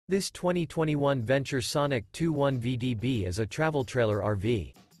This 2021 Venture Sonic 21 VDB is a travel trailer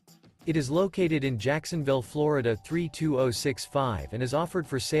RV. It is located in Jacksonville, Florida 32065 and is offered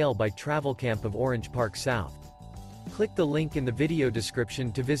for sale by Travelcamp of Orange Park South. Click the link in the video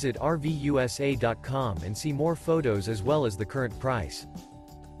description to visit RVUSA.com and see more photos as well as the current price.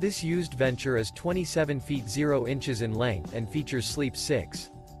 This used Venture is 27 feet 0 inches in length and features Sleep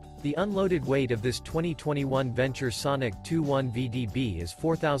 6. The unloaded weight of this 2021 Venture Sonic 21 VDB is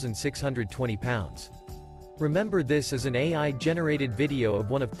 4,620 pounds. Remember, this is an AI-generated video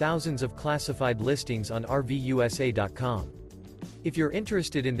of one of thousands of classified listings on RVUSA.com. If you're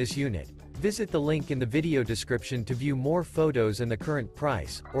interested in this unit, visit the link in the video description to view more photos and the current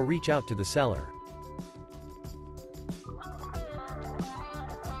price, or reach out to the seller.